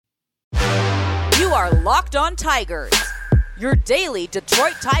You are Locked On Tigers, your daily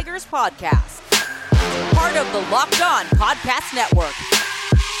Detroit Tigers podcast. Part of the Locked On Podcast Network,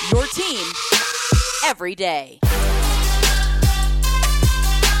 your team every day.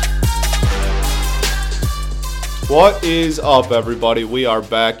 What is up, everybody? We are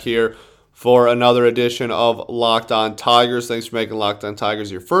back here for another edition of Locked On Tigers. Thanks for making Locked On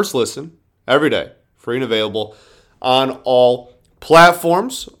Tigers your first listen every day, free and available on all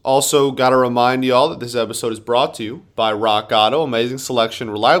platforms. Also, got to remind you all that this episode is brought to you by Rock Auto. Amazing selection,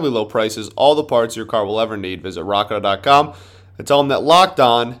 reliably low prices, all the parts your car will ever need. Visit rockauto.com and tell them that Locked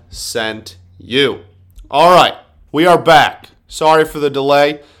On sent you. All right, we are back. Sorry for the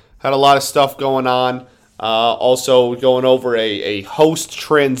delay. Had a lot of stuff going on. Also going over a host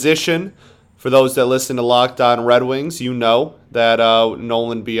transition. For those that listen to Locked On Red Wings, you know that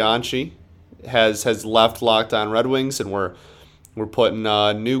Nolan Bianchi has left Locked On Red Wings, and we're putting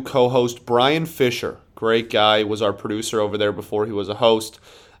new co-host Brian Fisher, great guy, was our producer over there before he was a host,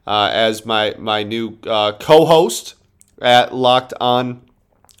 as my new co-host at Locked On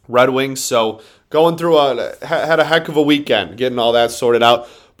Red Wings. So going through had a heck of a weekend getting all that sorted out.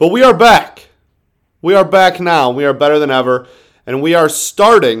 But we are back. We are back now. We are better than ever, and we are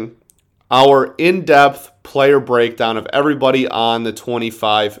starting our in-depth player breakdown of everybody on the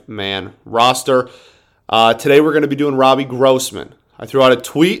 25-man roster. Today we're going to be doing Robbie Grossman. I threw out a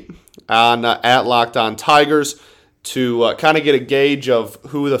tweet on at Locked On Tigers to kind of get a gauge of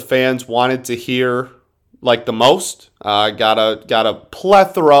who the fans wanted to hear like the most. Got a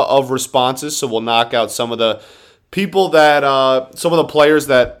plethora of responses, so we'll knock out some of the people that some of the players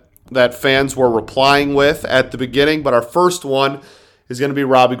that fans were replying with at the beginning. But our first one is going to be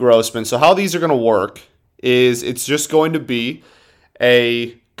Robbie Grossman. So how these are going to work is it's just going to be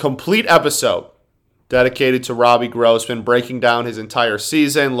a complete episode dedicated to Robbie Grossman, breaking down his entire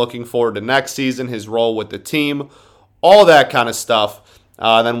season, looking forward to next season, his role with the team, all that kind of stuff.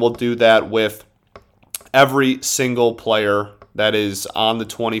 Then we'll do that with every single player that is on the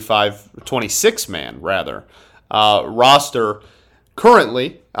 26-man roster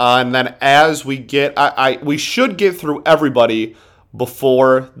currently. And then as we get, we should get through everybody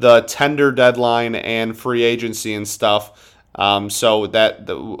before the tender deadline and free agency and stuff. So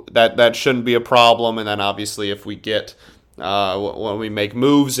that shouldn't be a problem. And then obviously if we get when we make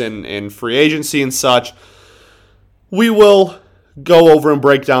moves in free agency and such, we will go over and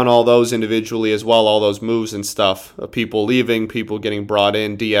break down all those individually as well, all those moves and stuff. People leaving, people getting brought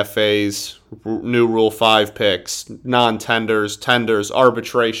in, DFAs, new Rule 5 picks, non-tenders, tenders,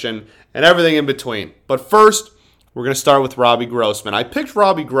 arbitration, and everything in between. But first, we're going to start with Robbie Grossman. I picked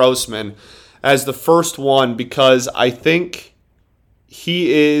Robbie Grossman as the first one because I think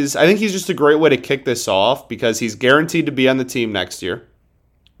he's just a great way to kick this off because he's guaranteed to be on the team next year,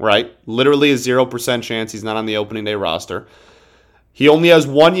 right? Literally a 0% chance he's not on the opening day roster. He only has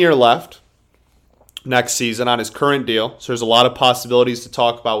 1 year left next season on his current deal, so there's a lot of possibilities to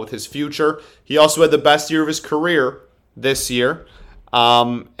talk about with his future. He also had the best year of his career this year,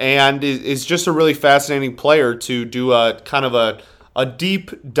 and is just a really fascinating player to do a kind of a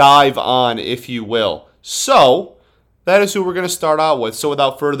deep dive on, if you will. So that is who we're going to start out with. So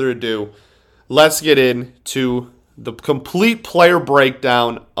without further ado, let's get into the complete player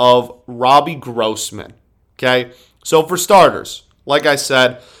breakdown of Robbie Grossman. Okay, so for starters, like I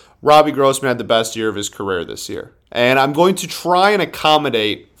said, Robbie Grossman had the best year of his career this year. And I'm going to try and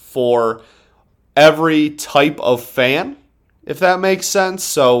accommodate for every type of fan, if that makes sense.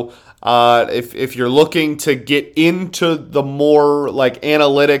 So if you're looking to get into the more like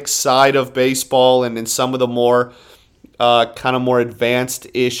analytics side of baseball and in some of the more kind of more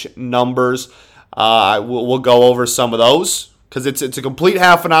advanced-ish numbers, we'll go over some of those because it's a complete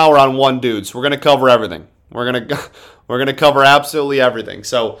half an hour on one dude. So we're going to cover everything. We're gonna cover absolutely everything.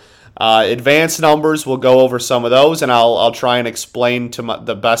 So advanced numbers, we'll go over some of those, and I'll try and explain to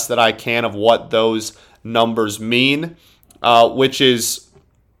the best that I can of what those numbers mean, which is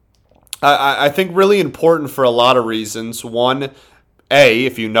I think really important for a lot of reasons. One,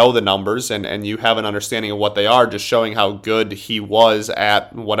 if you know the numbers and you have an understanding of what they are, just showing how good he was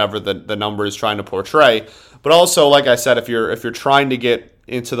at whatever the number is trying to portray. But also, like I said, if you're trying to get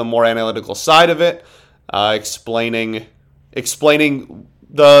into the more analytical side of it, explaining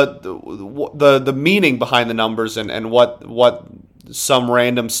the meaning behind the numbers and what some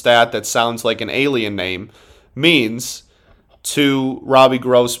random stat that sounds like an alien name means to Robbie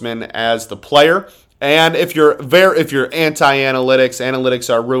Grossman as the player. And if you're anti-analytics,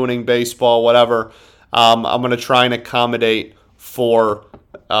 analytics are ruining baseball, whatever, I'm going to try and accommodate for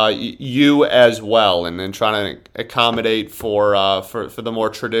you as well, and then trying to accommodate for the more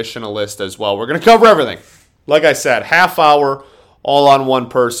traditionalist as well. We're going to cover everything. Like I said, half hour, all on one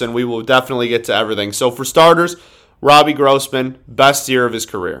person. We will definitely get to everything. So for starters, Robbie Grossman, best year of his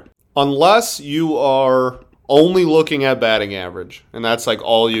career. Unless you are only looking at batting average, and that's like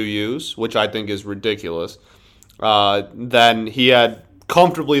all you use, which I think is ridiculous, then he had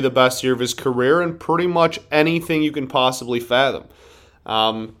comfortably the best year of his career in pretty much anything you can possibly fathom.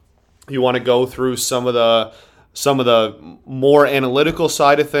 You want to go through some of the more analytical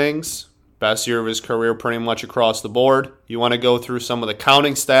side of things. Best year of his career pretty much across the board. You want to go through some of the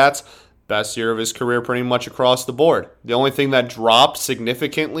counting stats. Best year of his career pretty much across the board. The only thing that dropped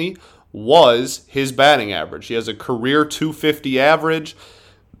significantly was his batting average. He has a career 250 average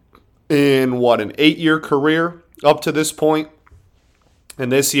in an 8-year career up to this point.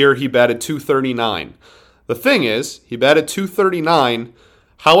 And this year he batted 239. The thing is, he batted 239.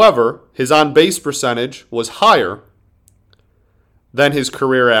 However, his on-base percentage was higher than his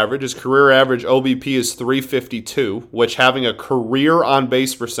career average. His career average OBP is 352, which, having a career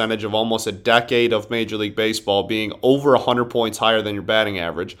on-base percentage of almost a decade of Major League Baseball being over 100 points higher than your batting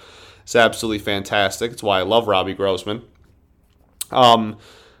average, is absolutely fantastic. It's why I love Robbie Grossman.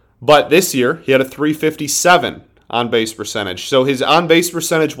 But this year, he had a 357 on-base percentage. So his on-base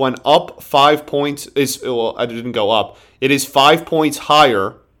percentage went up 5 points. It didn't go up. It is 5 points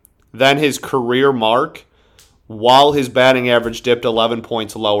higher than his career mark, while his batting average dipped 11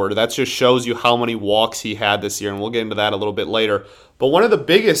 points lower. That just shows you how many walks he had this year, and we'll get into that a little bit later. But one of the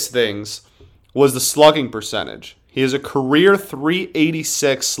biggest things was the slugging percentage. He has a career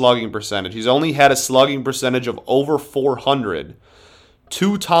 386 slugging percentage. He's only had a slugging percentage of over 400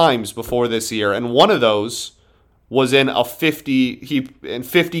 2 times before this year, and one of those was in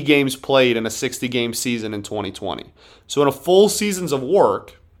 50 games played in a 60-game season in 2020. So in a full seasons of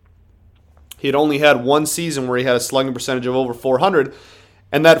work, he had only had one season where he had a slugging percentage of over 400,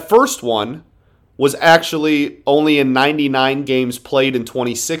 and that first one was actually only in 99 games played in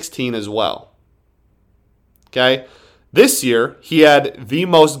 2016 as well. Okay? This year, he had the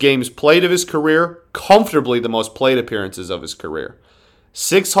most games played of his career, comfortably the most plate appearances of his career.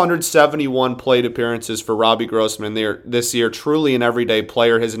 671 plate appearances for Robbie Grossman this year, truly an everyday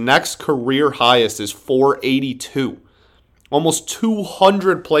player. His next career highest is 482. Almost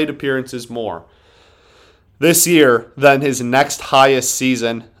 200 plate appearances more this year than his next highest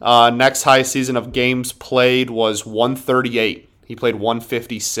season. Next highest season of games played was 138. He played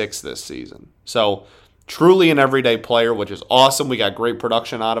 156 this season. So truly an everyday player, which is awesome. We got great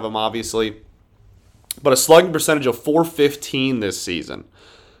production out of him, obviously. But a slugging percentage of 415 this season,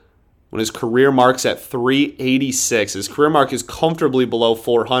 when his career mark's at 386. His career mark is comfortably below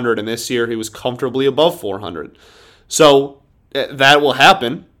 400, and this year he was comfortably above 400. So that will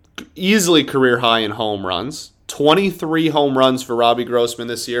happen. Easily career high in home runs. 23 home runs for Robbie Grossman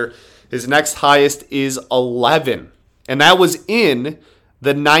this year. His next highest is 11. And that was in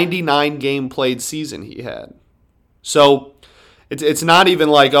the 99-game played season he had. So it's not even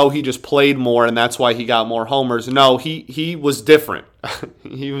like, oh, he just played more and that's why he got more homers. No, he was different.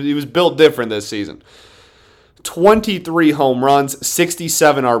 he was built different this season. 23 home runs,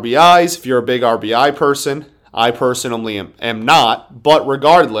 67 RBIs if you're a big RBI person. I personally am not, but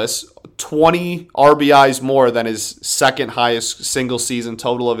regardless, 20 RBIs more than his second highest single season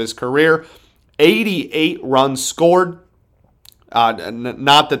total of his career. 88 runs scored.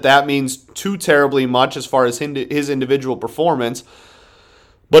 Not that means too terribly much as far as his individual performance,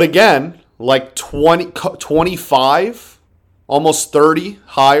 but again, like 25, almost 30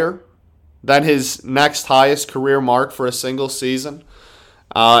 higher than his next highest career mark for a single season.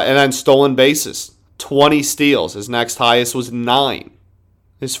 And then stolen bases. 20 steals. His next highest was 9.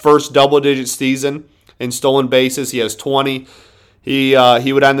 His first double-digit season in stolen bases, he has 20. He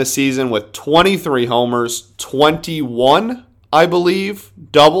would end the season with 23 homers, 21, I believe,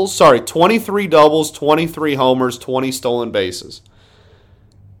 doubles. 23 doubles, 23 homers, 20 stolen bases.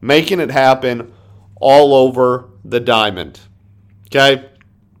 Making it happen all over the diamond. Okay?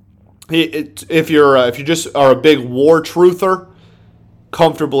 If you just are a big WAR truther,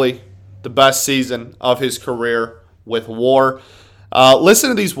 comfortably the best season of his career with WAR. Listen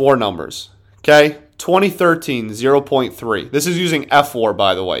to these WAR numbers, okay? 2013, 0.3. This is using FWAR,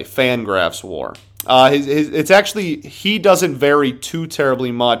 by the way, Fangraphs WAR. It's actually, he doesn't vary too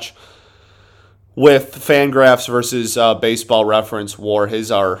terribly much with Fangraphs versus Baseball Reference WAR.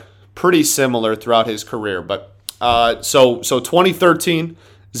 His are pretty similar throughout his career. But so 2013,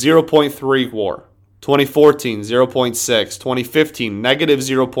 0.3 WAR. 2014, 0.6. 2015, negative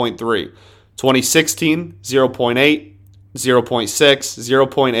 0.3. 2016, 0.8. 0.6,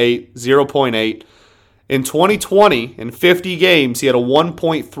 0.8, 0.8. In 2020, in 50 games, he had a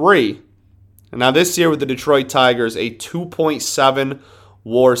 1.3. And now this year with the Detroit Tigers, a 2.7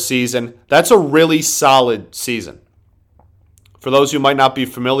 WAR season. That's a really solid season. For those who might not be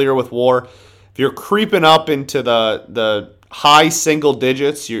familiar with WAR, if you're creeping up into the high single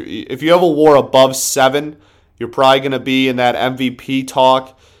digits, if you have a WAR above 7, you're probably going to be in that MVP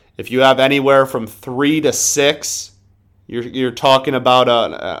talk. If you have anywhere from 3 to 6, you're talking about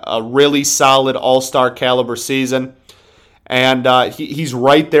a really solid all-star caliber season. And he's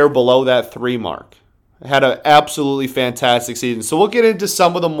right there below that 3 mark. Had an absolutely fantastic season. So we'll get into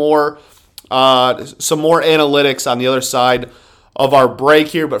some of the more analytics on the other side of our break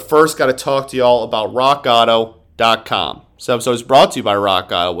here. But first, got to talk to y'all about RockAuto.com. This episode is brought to you by Rock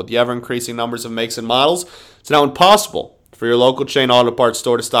Auto. With the ever-increasing numbers of makes and models, it's now impossible for your local chain auto parts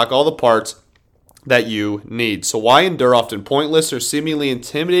store to stock all the parts that you need. So why endure often pointless or seemingly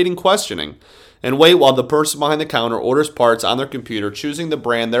intimidating questioning and wait while the person behind the counter orders parts on their computer, choosing the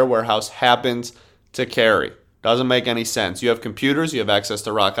brand their warehouse happens to carry? Doesn't make any sense. You have computers, you have access to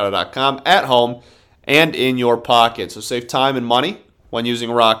RockAuto.com at home and in your pocket. So save time and money when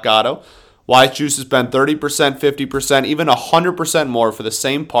using Rock Auto. Why choose to spend 30%, 50%, even 100% more for the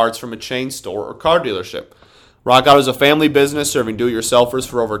same parts from a chain store or car dealership? Rock Auto is a family business serving do-it-yourselfers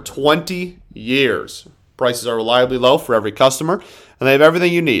for over 20 years. Prices are reliably low for every customer, and they have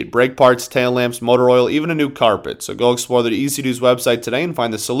everything you need: brake parts, tail lamps, motor oil, even a new carpet. So go explore the Easy-Do's website today and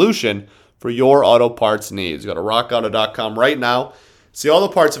find the solution for your auto parts needs. Go to rockauto.com right now, see all the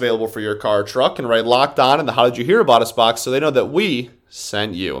parts available for your car or truck, and write Locked On in the How Did You Hear About Us box so they know that we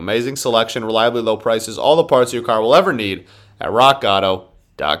sent you. Amazing selection, reliably low prices, all the parts your car will ever need at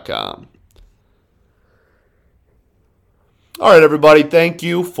rockauto.com. All right, everybody, thank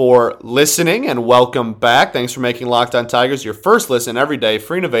you for listening and welcome back. Thanks for making Locked On Tigers your first listen every day,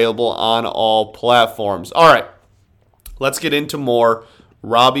 free and available on all platforms. All right, let's get into more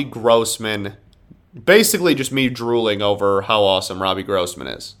Robbie Grossman. Basically just me drooling over how awesome Robbie Grossman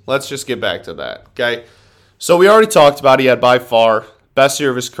is. Let's just get back to that, okay? So we already talked about he had by far best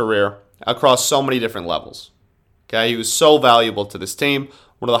year of his career across so many different levels. Okay, he was so valuable to this team,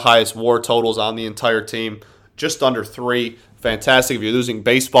 one of the highest WAR totals on the entire team, just under 3. Fantastic. If you're losing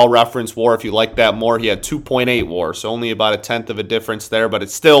baseball reference WAR, if you like that more, he had 2.8 WAR, so only about a tenth of a difference there, but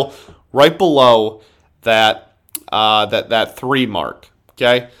it's still right below that 3 mark.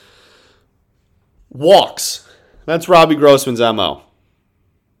 Okay, walks. That's Robbie Grossman's MO.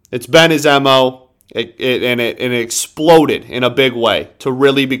 It's been his MO. It exploded in a big way to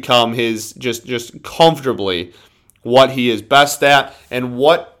really become his just comfortably what he is best at and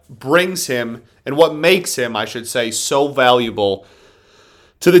what brings him and what makes him, I should say, so valuable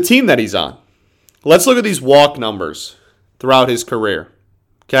to the team that he's on. Let's look at these walk numbers throughout his career.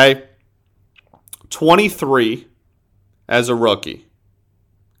 Okay? 23 as a rookie.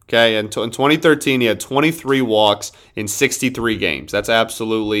 Okay, and in 2013, he had 23 walks in 63 games. That's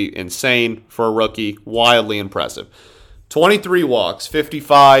absolutely insane for a rookie. Wildly impressive. 23 walks,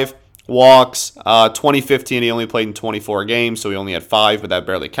 55 walks. 2015, he only played in 24 games, so he only had 5, but that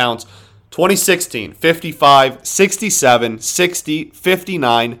barely counts. 2016, 55, 67, 60,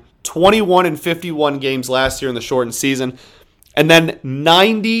 59, 21 and 51 games last year in the shortened season, and then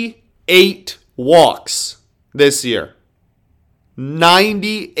 98 walks this year.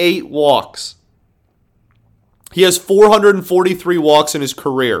 98 walks. He has 443 walks in his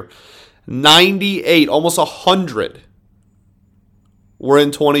career. 98, almost 100 were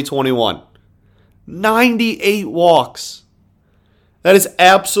in 2021. 98 walks. That is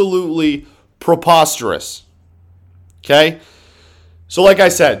absolutely preposterous. Okay? So like I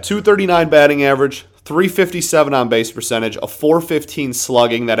said, 239 batting average, 357 on base percentage, a 415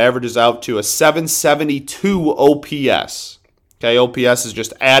 slugging that averages out to a 772 OPS. Okay, OPS is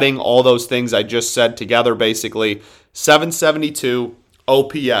just adding all those things I just said together, basically. 772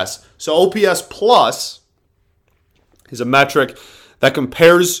 OPS. So OPS plus is a metric that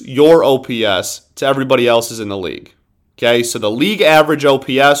compares your OPS to everybody else's in the league. Okay, so the league average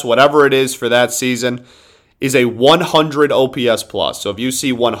OPS, whatever it is for that season, is a 100 OPS plus. So if you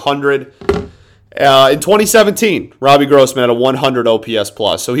see 100, in 2017, Robbie Grossman had a 100 OPS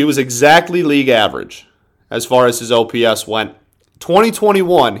plus. So he was exactly league average as far as his OPS went.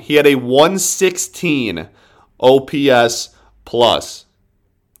 2021, he had a 116 OPS plus.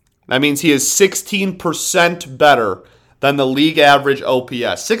 That means he is 16% better than the league average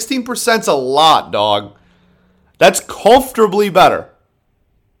OPS. 16%'s a lot, dog. That's comfortably better.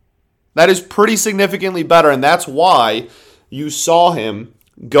 That is pretty significantly better, and that's why you saw him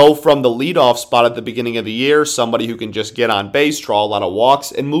go from the leadoff spot at the beginning of the year, somebody who can just get on base, draw a lot of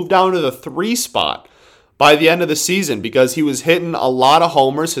walks, and move down to the 3 spot by the end of the season because he was hitting a lot of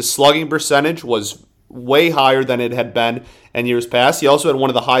homers. His slugging percentage was way higher than it had been in years past. He also had one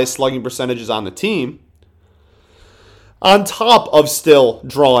of the highest slugging percentages on the team, on top of still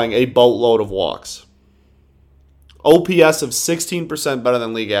drawing a boatload of walks. OPS of 16% better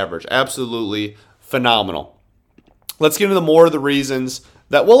than league average. Absolutely phenomenal. Let's get into more of the reasons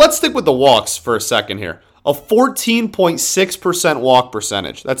that, well, let's stick with the walks for a second here. A 14.6% walk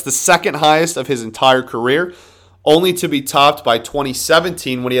percentage. That's the second highest of his entire career, only to be topped by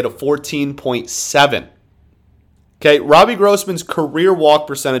 2017 when he had a 14.7. Okay, Robbie Grossman's career walk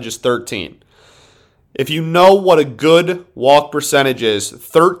percentage is 13. If you know what a good walk percentage is,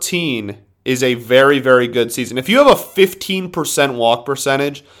 13 is a very, very good season. If you have a 15% walk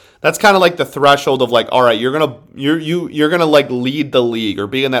percentage, that's kind of like the threshold of like, all right, you're gonna like lead the league or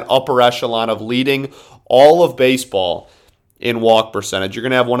be in that upper echelon of leading all of baseball in walk percentage. You're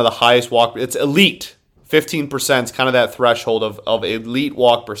gonna have one of the highest walk. It's elite. 15% is kind of that threshold of elite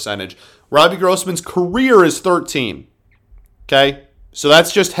walk percentage. Robbie Grossman's career is 13. Okay, so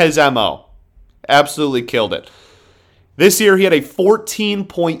that's just his MO. Absolutely killed it. This year, he had a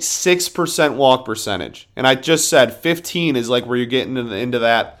 14.6% walk percentage. And I just said 15 is like where you're getting into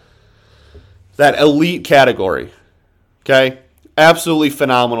that elite category. Okay? Absolutely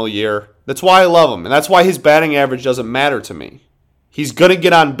phenomenal year. That's why I love him. And that's why his batting average doesn't matter to me. He's going to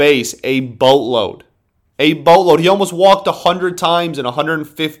get on base a boatload. A boatload. He almost walked 100 times in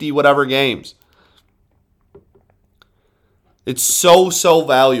 150 whatever games. It's so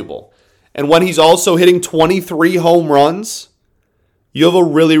valuable. And when he's also hitting 23 home runs, you have a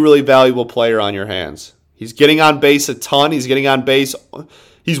really, really valuable player on your hands. He's getting on base a ton. He's getting on base.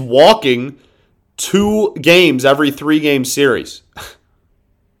 He's walking 2 games every 3-game series.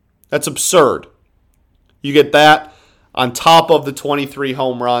 That's absurd. You get that on top of the 23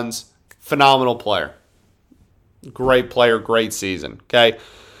 home runs. Phenomenal player. Great player, great season. Okay.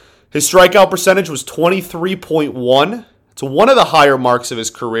 His strikeout percentage was 23.1. It's one of the higher marks of his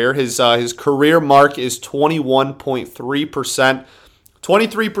career. His career mark is 21.3%.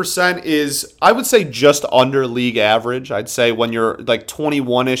 23% is, I would say, just under league average. I'd say when you're like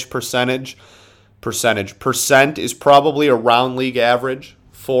 21-ish percent is probably around league average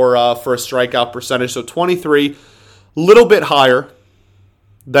for a strikeout percentage. So 23, a little bit higher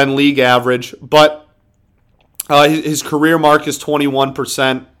than league average, but his career mark is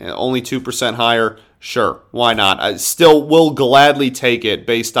 21%, only 2% higher. Sure, why not? I still will gladly take it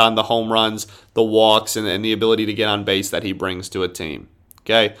based on the home runs, the walks, and the ability to get on base that he brings to a team.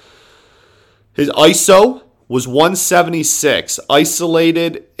 Okay. His ISO was 176.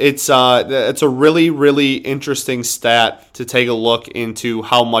 Isolated, it's a really, really interesting stat to take a look into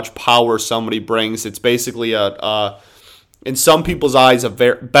how much power somebody brings. It's basically in some people's eyes, a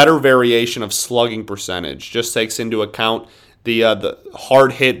better variation of slugging percentage. Just takes into account the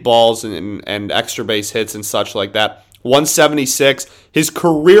hard hit balls and extra base hits and such like that. 176. His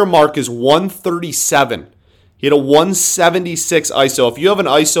career mark is 137. He had a 176 ISO. If you have an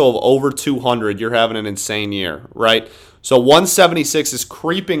ISO of over 200, you're having an insane year, right? So 176 is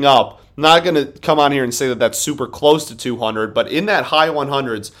creeping up. I'm not going to come on here and say that that's super close to 200, but in that high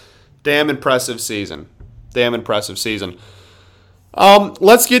 100s, damn impressive season. Damn impressive season.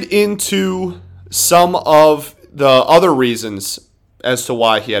 Let's get into some of the other reasons as to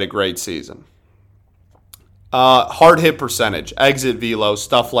why he had a great season. Hard hit percentage, exit velo,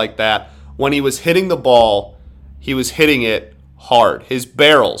 stuff like that. When he was hitting the ball, he was hitting it hard. His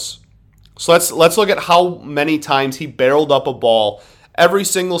barrels. So let's look at how many times he barreled up a ball every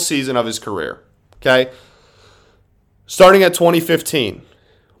single season of his career. Okay? Starting at 2015,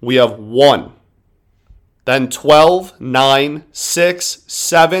 we have 1. Then 12, 9, 6,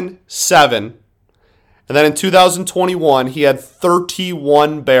 7, 7. And then in 2021, he had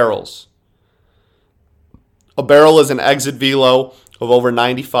 31 barrels. A barrel is an exit velo of over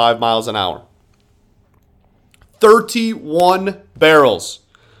 95 miles an hour. 31 barrels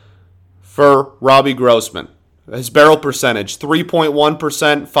for Robbie Grossman. His barrel percentage, 3.1%, 5.1,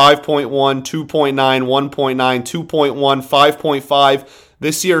 2.9, 1.9, 2.1, 5.5.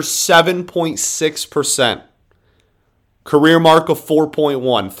 This year, 7.6%. Career mark of 4.1,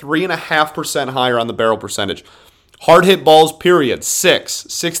 3.5% higher on the barrel percentage. Hard hit balls, period, 6,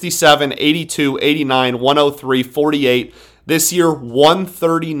 67, 82, 89, 103, 48. This year,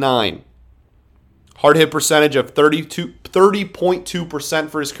 139. Hard hit percentage of 30.2%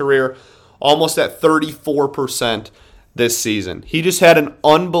 for his career, almost at 34% this season. He just had an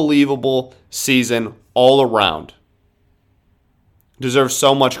unbelievable season all around. deserves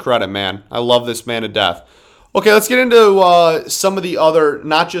so much credit, man. I love this man to death. Okay, let's get into some of the other,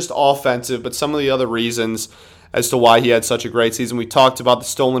 not just offensive, but some of the other reasons as to why he had such a great season. We talked about the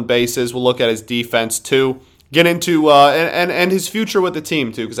stolen bases. We'll look at his defense, too. Get into, and his future with the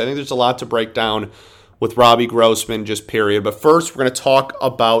team, too, because I think there's a lot to break down with Robbie Grossman, just period. But first, we're going to talk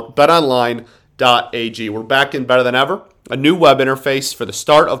about betonline.ag. We're back in better than ever. A new web interface for the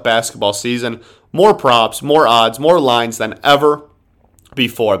start of basketball season. More props, more odds, more lines than ever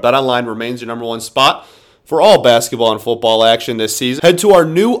before. BetOnline remains your number one spot for all basketball and football action this season. Head to our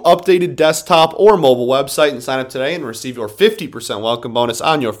new updated desktop or mobile website and sign up today and receive your 50% welcome bonus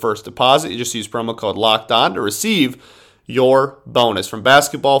on your first deposit. You just use promo code LOCKEDON to receive your bonus. From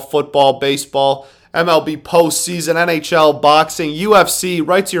basketball, football, baseball, MLB postseason, NHL, boxing, UFC,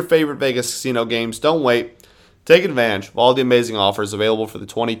 right to your favorite Vegas casino games. Don't wait. Take advantage of all the amazing offers available for the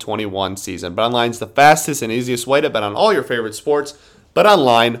 2021 season. BetOnline is the fastest and easiest way to bet on all your favorite sports.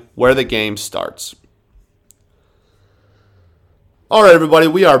 BetOnline, where the game starts. All right, everybody,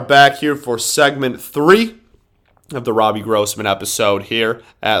 we are back here for segment 3 of the Robbie Grossman episode here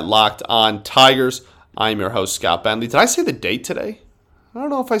at Locked On Tigers. I'm your host, Scott Bentley. Did I say the date today? I don't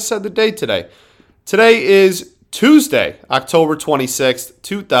know if I said the date today. Today is Tuesday, October 26th,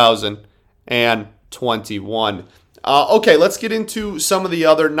 2021. Okay, let's get into some of the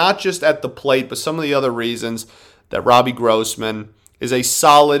other, not just at the plate, but some of the other reasons that Robbie Grossman is a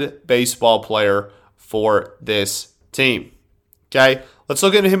solid baseball player for this team. Okay, let's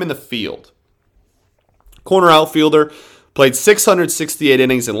look at him in the field. Corner outfielder, played 668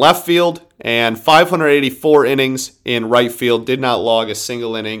 innings in left field and 584 innings in right field. Did not log a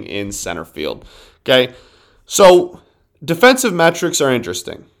single inning in center field. Okay, so defensive metrics are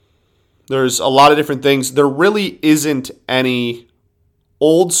interesting. There's a lot of different things. There really isn't any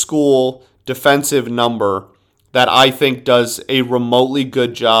old school defensive number that I think does a remotely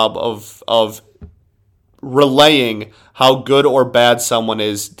good job of relaying how good or bad someone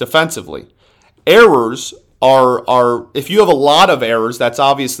is defensively. Errors are if you have a lot of errors, that's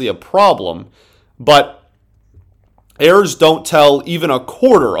obviously a problem, but errors don't tell even a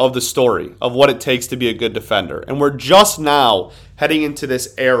quarter of the story of what it takes to be a good defender. And we're just now heading into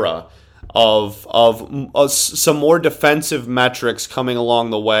this era of some more defensive metrics coming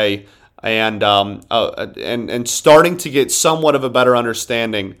along the way, and starting to get somewhat of a better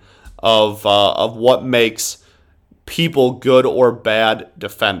understanding of what makes people good or bad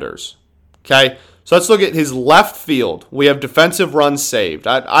defenders. Okay, so let's look at his left field. We have defensive runs saved.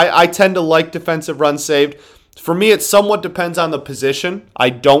 I tend to like defensive runs saved. For me, it somewhat depends on the position. I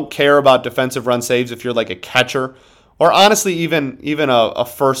don't care about defensive run saves if you're like a catcher, or honestly even a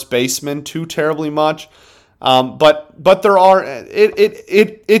first baseman too terribly much. But there are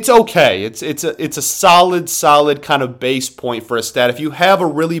it's okay. It's a solid kind of base point for a stat. If you have a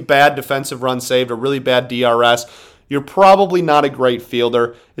really bad defensive run saved, a really bad DRS, you're probably not a great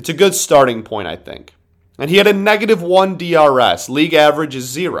fielder. It's a good starting point, I think. And he had a -1 DRS. League average is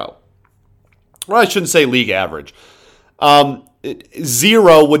 0. Well, I shouldn't say league average.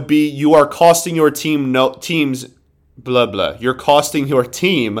 0 would be you are costing your teams blah blah. You're costing your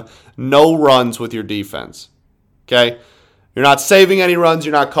team no runs with your defense. Okay? You're not saving any runs,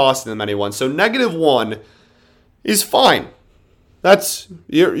 you're not costing them any ones. So -1 is fine. That's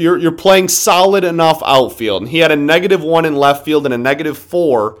you're playing solid enough outfield. And he had a -1 in left field and a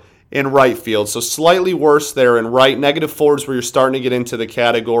 -4 in right field. So slightly worse there in right. -4 is where you're starting to get into the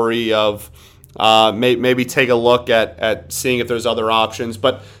category of maybe take a look at seeing if there's other options.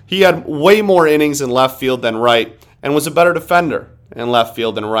 But he had way more innings in left field than right and was a better defender in left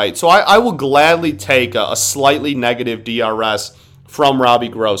field than right. So I will gladly take a slightly negative DRS from Robbie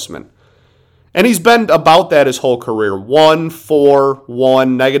Grossman. And he's been about that his whole career. 1, 4,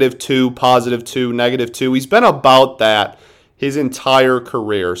 1, -2, +2, -2. He's been about that his entire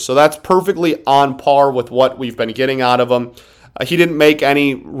career. So that's perfectly on par with what we've been getting out of him. He didn't make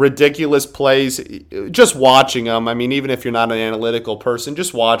any ridiculous plays. Just watching him, I mean, even if you're not an analytical person,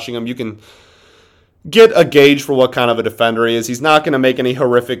 just watching him, you can get a gauge for what kind of a defender he is. He's not going to make any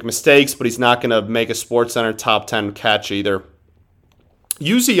horrific mistakes, but he's not going to make a SportsCenter top 10 catch either.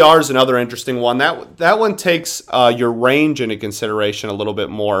 UZR is another interesting one. That one takes your range into consideration a little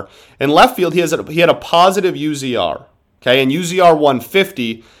bit more. In left field, he had a positive UZR. Okay, and UZR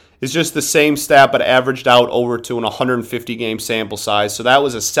 150 is just the same stat, but averaged out over to an 150-game sample size. So that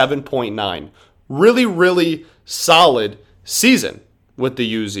was a 7.9. Really, really solid season with the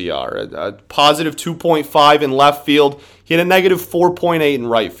UZR. A positive 2.5 in left field. He had a negative 4.8 in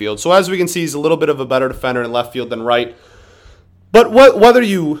right field. So as we can see, he's a little bit of a better defender in left field than right. But whether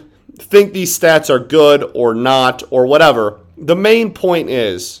you think these stats are good or not or whatever, the main point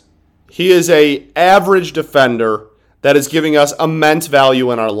is he is a average defender that is giving us immense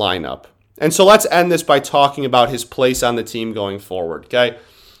value in our lineup. And so let's end this by talking about his place on the team going forward, okay?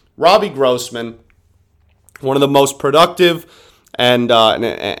 Robbie Grossman, one of the most productive and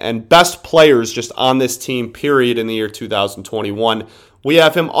best players just on this team, period, in the year 2021. We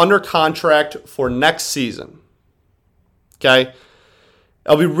have him under contract for next season, okay?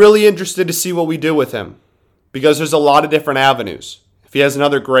 I'll be really interested to see what we do with him because there's a lot of different avenues. If he has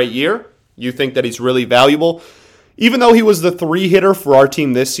another great year, you think that he's really valuable. Even though he was the 3-hitter for our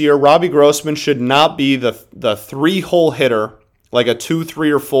team this year, Robbie Grossman should not be the 3-hole hitter, like a 2,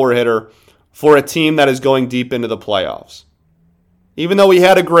 3, or 4-hitter for a team that is going deep into the playoffs. Even though he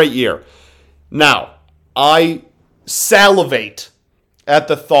had a great year. Now, I salivate at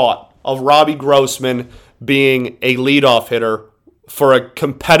the thought of Robbie Grossman being a leadoff hitter for a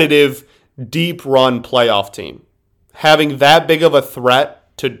competitive, deep-run playoff team. Having that big of a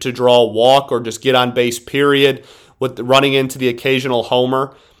threat to draw a walk or just get on base, period, with running into the occasional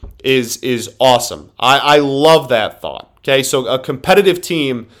homer is awesome. I love that thought. Okay, so a competitive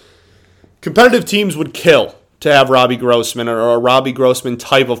teams would kill to have Robbie Grossman or a Robbie Grossman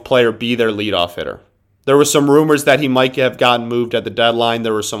type of player be their leadoff hitter. There were some rumors that he might have gotten moved at the deadline.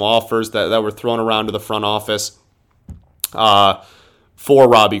 There were some offers that were thrown around to the front office for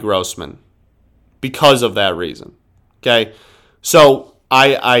Robbie Grossman because of that reason. Okay, so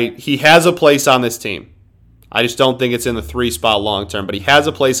he has a place on this team. I just don't think it's in the 3 spot long term, but he has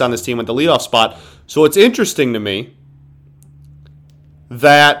a place on this team at the leadoff spot. So it's interesting to me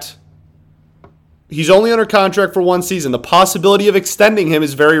that he's only under contract for 1 season. The possibility of extending him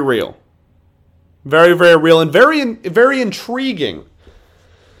is very real. Very, very real and very intriguing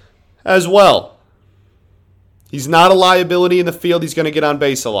as well. He's not a liability in the field. He's going to get on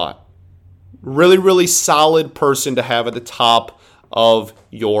base a lot. Really, really solid person to have at the top of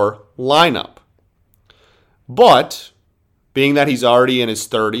your lineup. But, being that he's already in his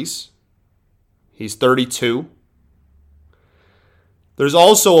 30s, he's 32, there's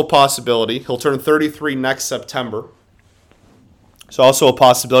also a possibility, he'll turn 33 next September. There's also a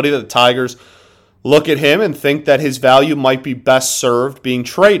possibility that the Tigers look at him and think that his value might be best served being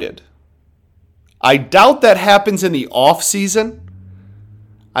traded. I doubt that happens in the offseason.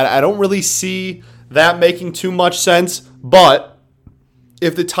 I don't really see that making too much sense, but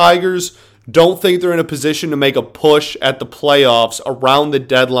if the Tigers don't think they're in a position to make a push at the playoffs around the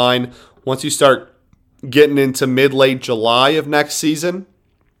deadline, once you start getting into mid-late July of next season,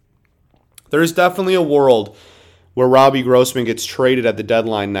 there's definitely a world where Robbie Grossman gets traded at the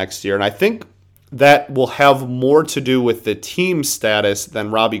deadline next year. And I think that will have more to do with the team status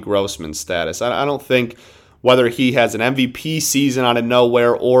than Robbie Grossman's status. I don't think whether he has an MVP season out of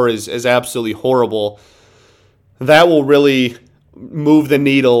nowhere or is absolutely horrible, that will really move the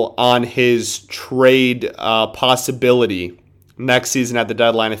needle on his trade possibility next season at the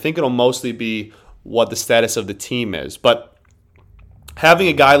deadline. I think it'll mostly be what the status of the team is. But having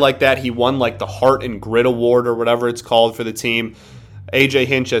a guy like that, he won like the Heart and Grit Award or whatever it's called for the team. A.J.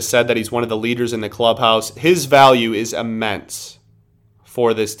 Hinch has said that he's one of the leaders in the clubhouse. His value is immense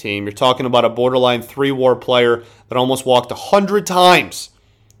for this team. You're talking about a borderline 3-WAR player that almost walked 100 times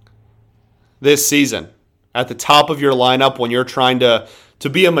this season at the top of your lineup when you're trying to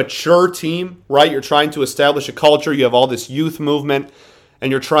be a mature team, right? You're trying to establish a culture. You have all this youth movement,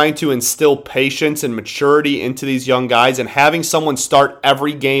 and you're trying to instill patience and maturity into these young guys. And having someone start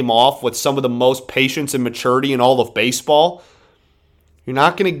every game off with some of the most patience and maturity in all of baseball, you're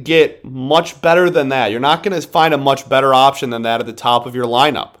not going to get much better than that. You're not going to find a much better option than that at the top of your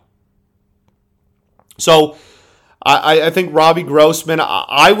lineup. So I think Robbie Grossman,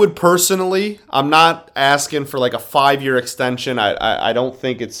 I would personally, I'm not asking for like a 5-year extension. I don't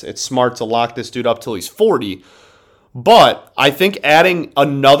think it's smart to lock this dude up till he's 40. But I think adding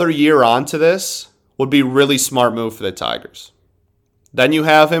another year onto this would be a really smart move for the Tigers. Then you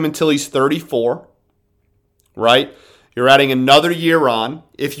have him until he's 34, right? You're adding another year on.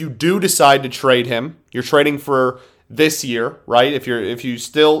 If you do decide to trade him, you're trading for this year, right? If you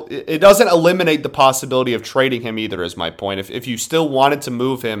still, it doesn't eliminate the possibility of trading him either, is my point. If you still wanted to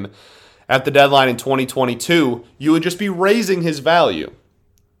move him at the deadline in 2022, you would just be raising his value,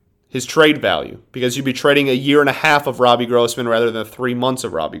 his trade value, because you'd be trading a year and a half of Robbie Grossman rather than 3 months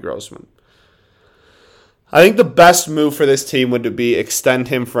of Robbie Grossman. I think the best move for this team would be extend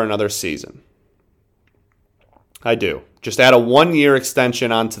him for another season. I do. Just add a 1-year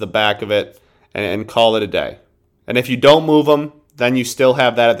extension onto the back of it and call it a day. And if you don't move him, then you still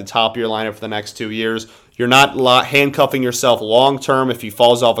have that at the top of your lineup for the next 2 years. You're not handcuffing yourself long-term if he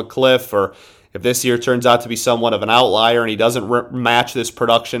falls off a cliff or If this year turns out to be somewhat of an outlier and he doesn't match this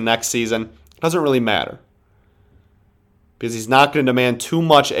production next season, it doesn't really matter. Because he's not going to demand too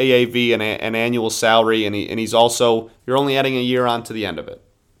much AAV and an annual salary, and he's also, you're only adding a year on to the end of it.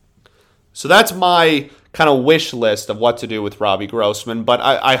 So that's my kind of wish list of what to do with Robbie Grossman. But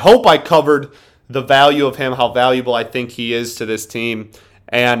I hope I covered the value of him, how valuable I think he is to this team.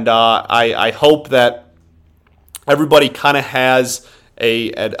 And I hope that everybody kind of has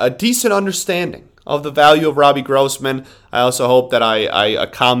a decent understanding of the value of Robbie Grossman. I also hope that I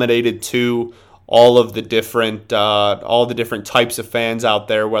accommodated to all the different types of fans out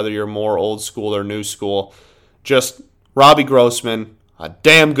there, whether you're more old school or new school. Just Robbie Grossman, a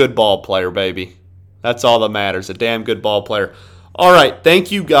damn good ball player, baby. That's all that matters, a damn good ball player. All right,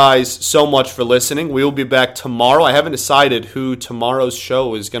 thank you guys so much for listening. We will be back tomorrow. I haven't decided who tomorrow's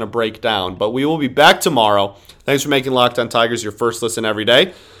show is going to break down, but we will be back tomorrow. Thanks for making Locked On Tigers your first listen every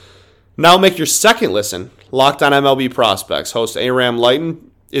day. Now make your second listen, Locked On MLB Prospects. Host Aram Lighton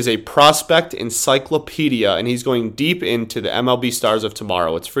is a prospect encyclopedia, and he's going deep into the MLB stars of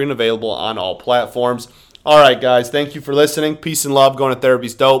tomorrow. It's free and available on all platforms. All right, guys, thank you for listening. Peace and love. Going to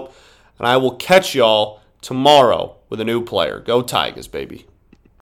therapy's dope. And I will catch y'all tomorrow with a new player. Go Tigers, baby.